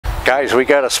Guys, we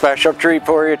got a special treat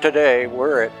for you today.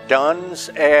 We're at Dunn's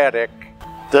Attic.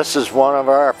 This is one of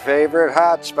our favorite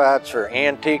hot spots for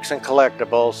antiques and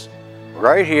collectibles,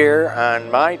 right here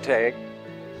on my take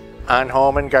on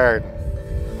Home and Garden.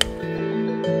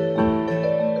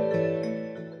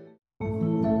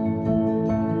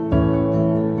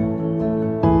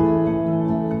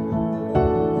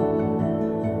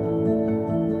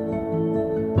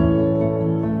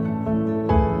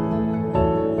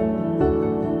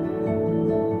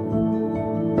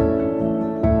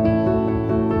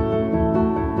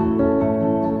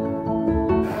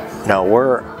 Now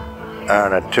we're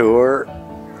on a tour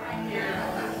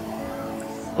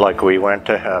like we went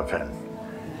to heaven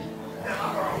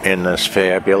in this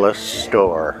fabulous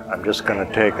store. I'm just going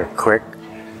to take a quick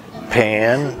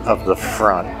pan of the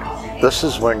front. This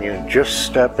is when you just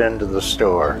step into the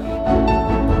store.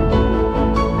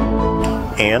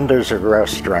 And there's a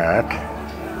restaurant.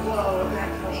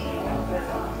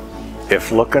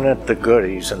 If looking at the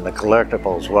goodies and the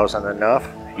collectibles wasn't enough,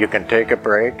 you can take a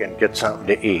break and get something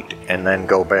to eat and then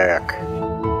go back.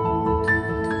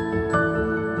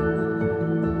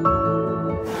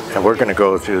 And we're going to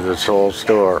go through this whole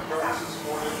store.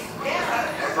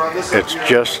 It's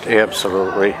just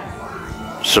absolutely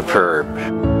superb.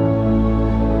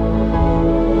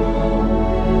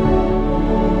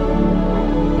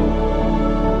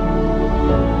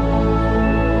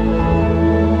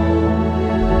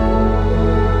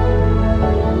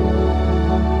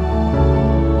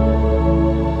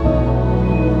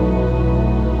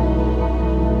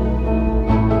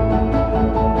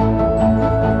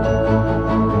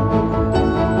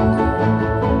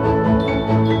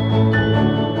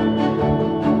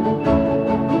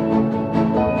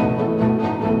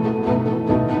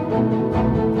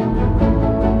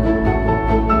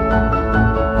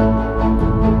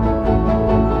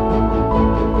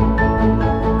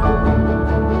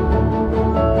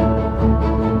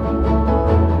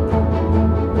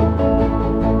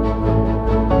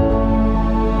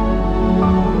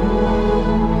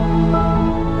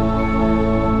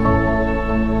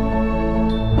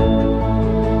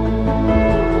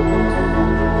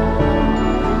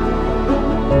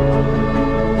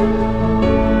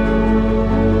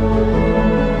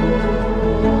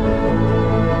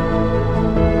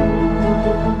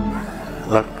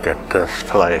 Look at this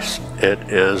place. It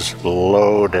is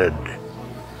loaded.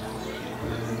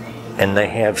 And they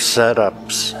have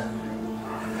setups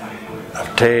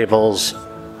of tables,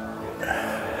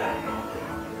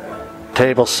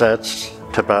 table sets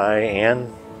to buy,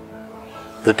 and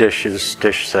the dish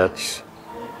sets.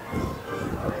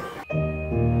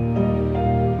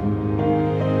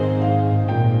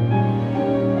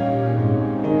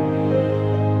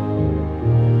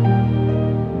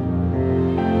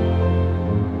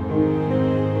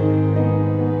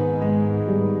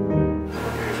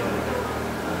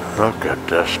 Look at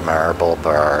this marble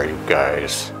bar, you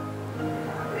guys.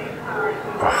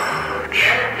 Oh,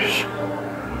 jeez.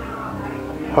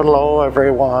 Hello,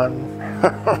 everyone.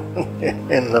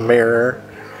 In the mirror.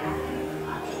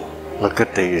 Look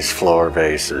at these floor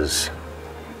vases.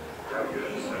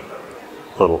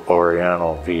 Little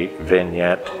Oriental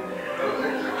vignette.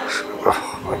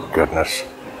 Oh, my goodness.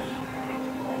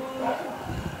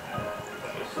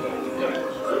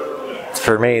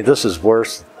 For me, this is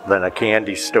worse than a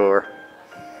candy store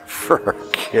for a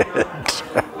kid.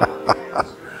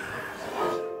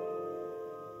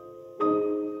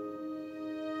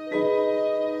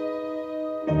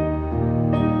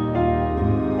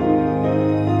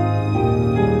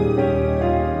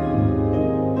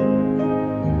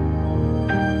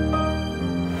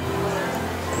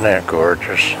 Isn't that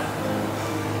gorgeous?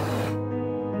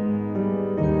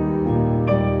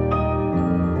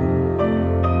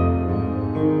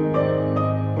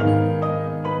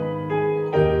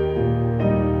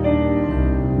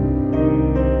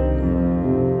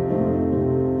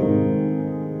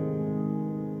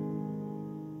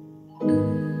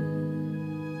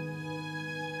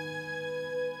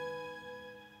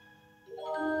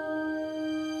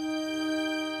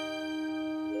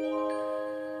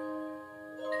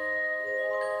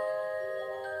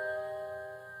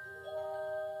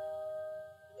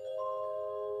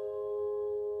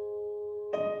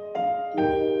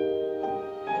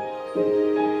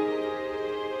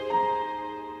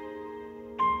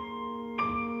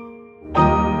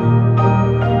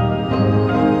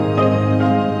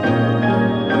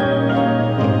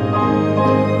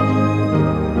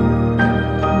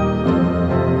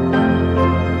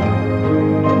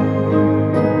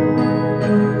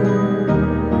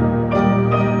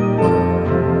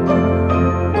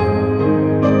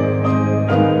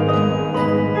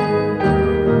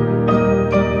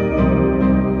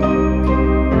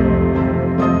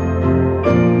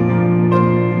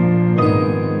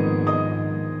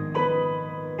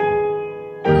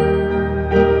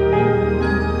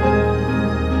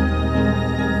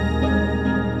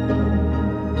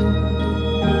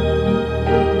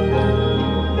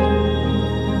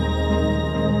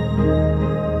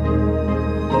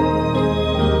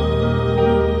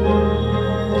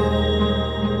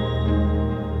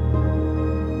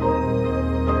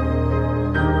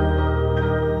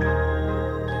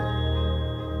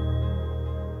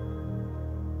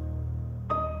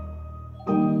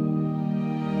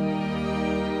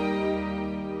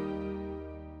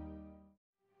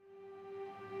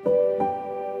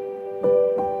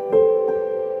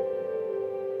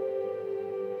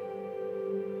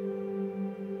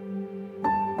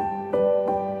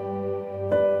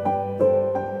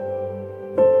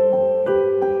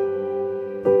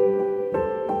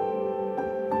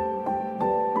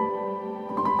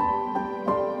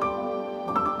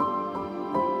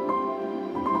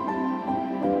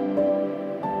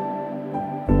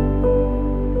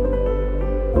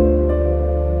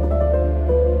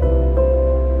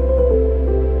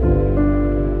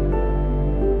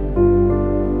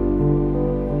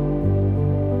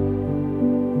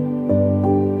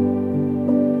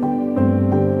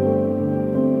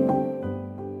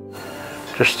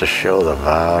 just to show the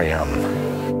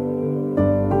volume.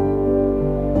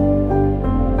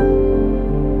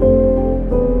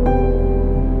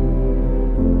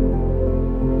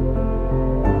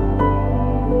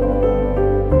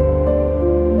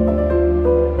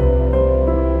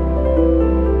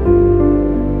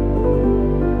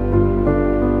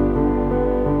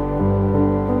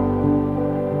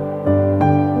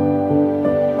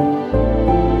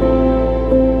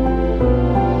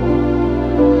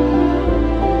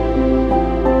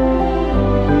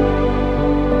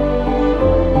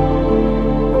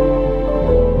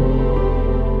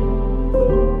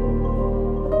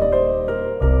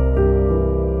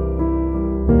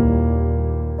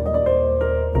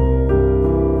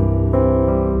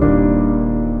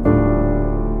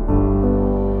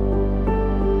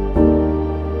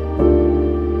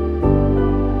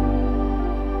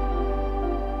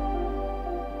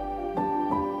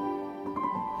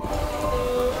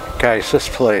 Guys, this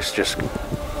place just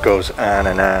goes on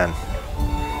and on.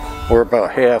 We're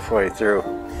about halfway through.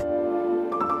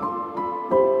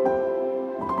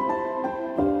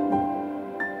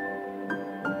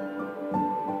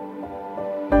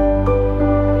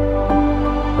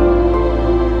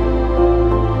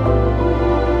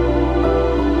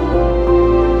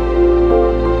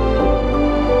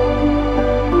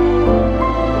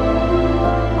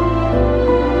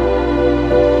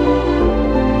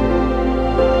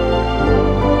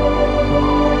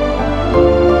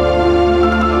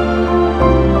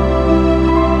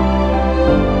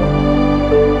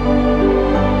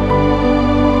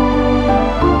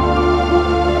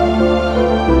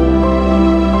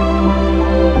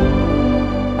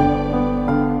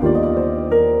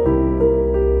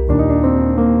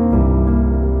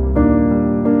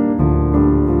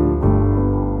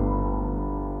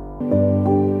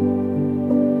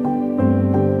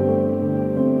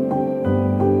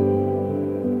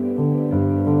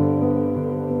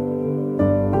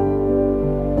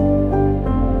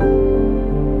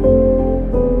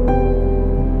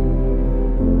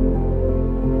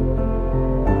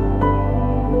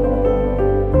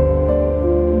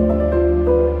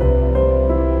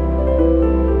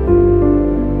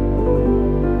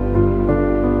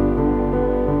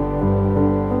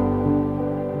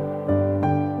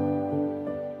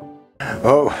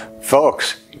 Oh,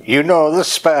 folks, you know the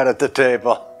spot at the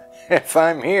table. If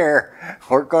I'm here,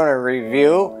 we're going to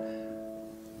review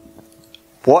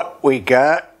what we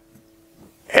got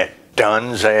at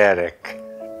Dunn's Attic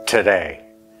today.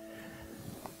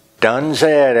 Dunn's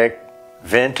Attic,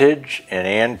 vintage and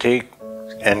antique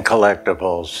and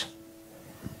collectibles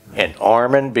in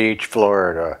Ormond Beach,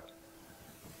 Florida.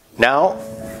 Now,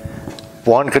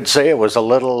 one could say it was a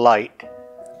little light.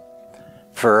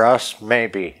 For us,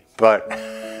 maybe. But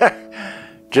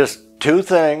just two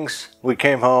things we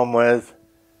came home with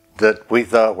that we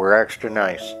thought were extra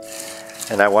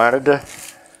nice. And I wanted to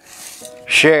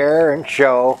share and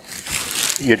show.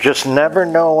 You just never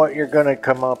know what you're going to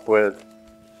come up with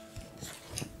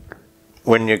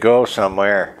when you go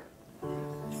somewhere.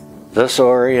 This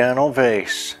Oriental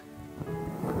vase.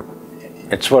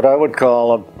 It's what I would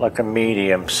call like a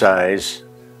medium size.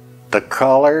 The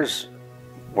colors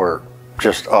were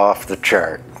just off the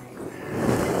chart.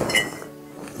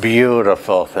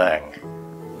 Beautiful thing.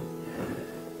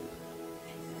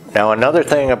 Now another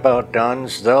thing about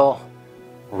Dunn's, they'll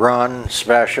run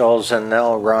specials and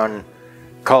they'll run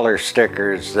color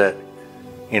stickers that,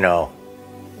 you know,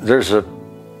 there's a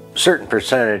certain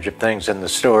percentage of things in the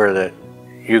store that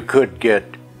you could get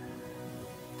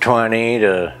 20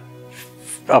 to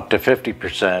up to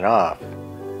 50% off.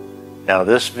 Now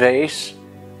this vase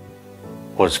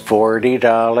was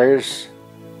 $40.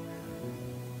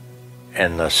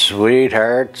 And the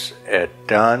sweethearts at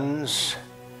Dunn's,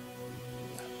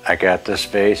 I got this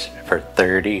vase for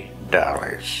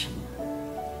 $30.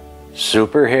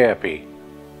 Super happy.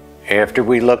 After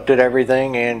we looked at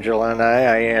everything, Angela and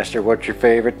I asked her, what's your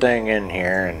favorite thing in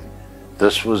here? And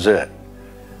this was it.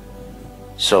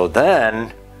 So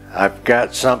then, I've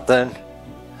got something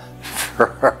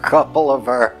for a couple of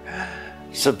our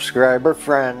subscriber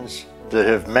friends that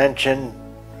have mentioned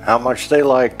how much they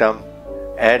liked them.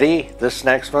 Eddie, this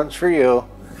next one's for you.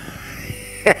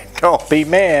 Don't be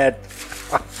mad.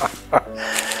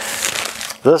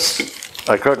 This,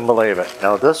 I couldn't believe it.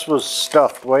 Now this was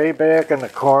stuffed way back in the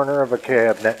corner of a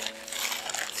cabinet.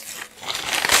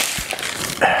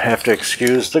 I have to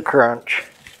excuse the crunch.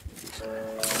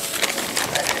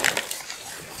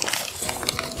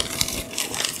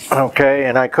 Okay,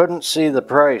 and I couldn't see the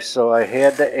price, so I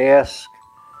had to ask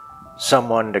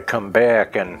someone to come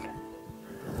back and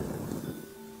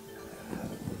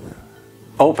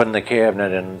open the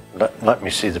cabinet and let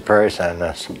me see the price on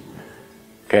this.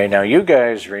 Okay, now you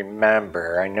guys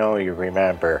remember, I know you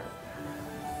remember,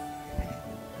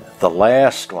 the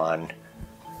last one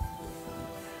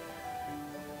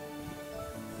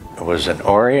was an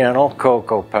Oriental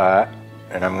cocoa pot,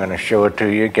 and I'm going to show it to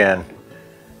you again.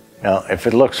 Now, if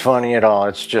it looks funny at all,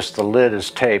 it's just the lid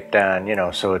is taped on, you know,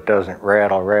 so it doesn't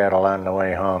rattle on the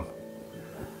way home.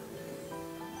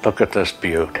 Look at this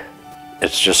beaut.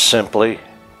 It's just simply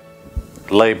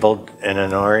labeled in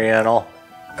an Oriental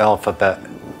alphabet.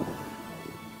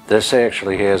 This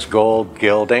actually has gold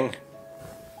gilding.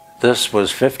 This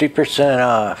was 50%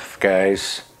 off,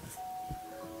 guys.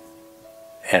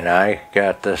 And I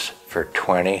got this for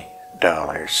 $20.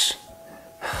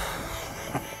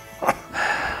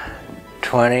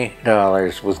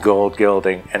 $20 with gold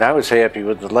gilding. And I was happy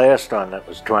with the last one that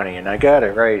was $20, and I got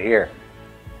it right here.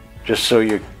 Just so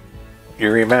you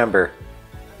remember.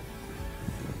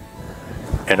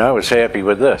 And I was happy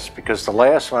with this because the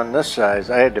last one this size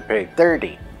I had to pay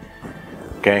 $30.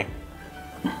 Okay?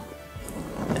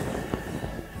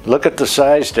 Look at the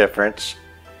size difference.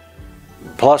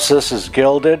 Plus this is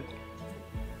gilded.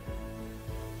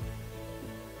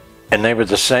 And they were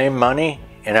the same money,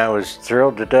 and I was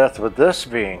thrilled to death with this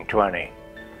being $20.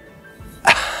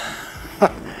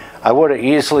 I would have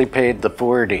easily paid the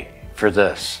 $40 for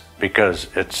this because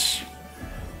it's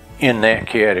in that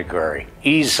category.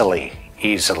 Easily.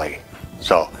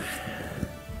 So,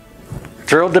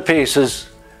 thrilled to pieces.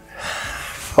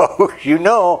 Oh, you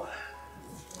know,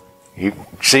 you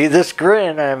see this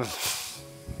grin, I'm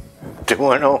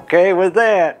doing okay with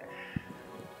that.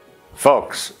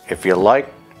 Folks, if you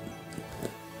like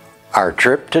our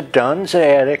trip to Dunn's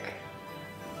attic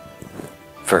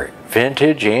for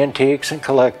vintage antiques and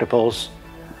collectibles,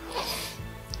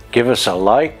 give us a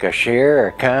like, a share,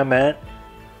 a comment.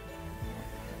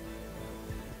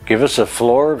 Give us a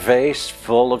floor vase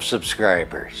full of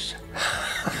subscribers.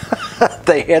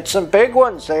 They had some big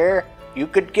ones there. You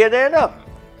could get in them.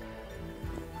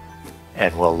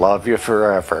 And we'll love you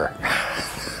forever.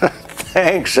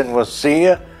 Thanks, and we'll see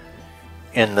you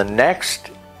in the next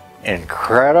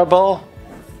incredible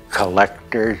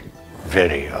collector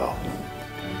video.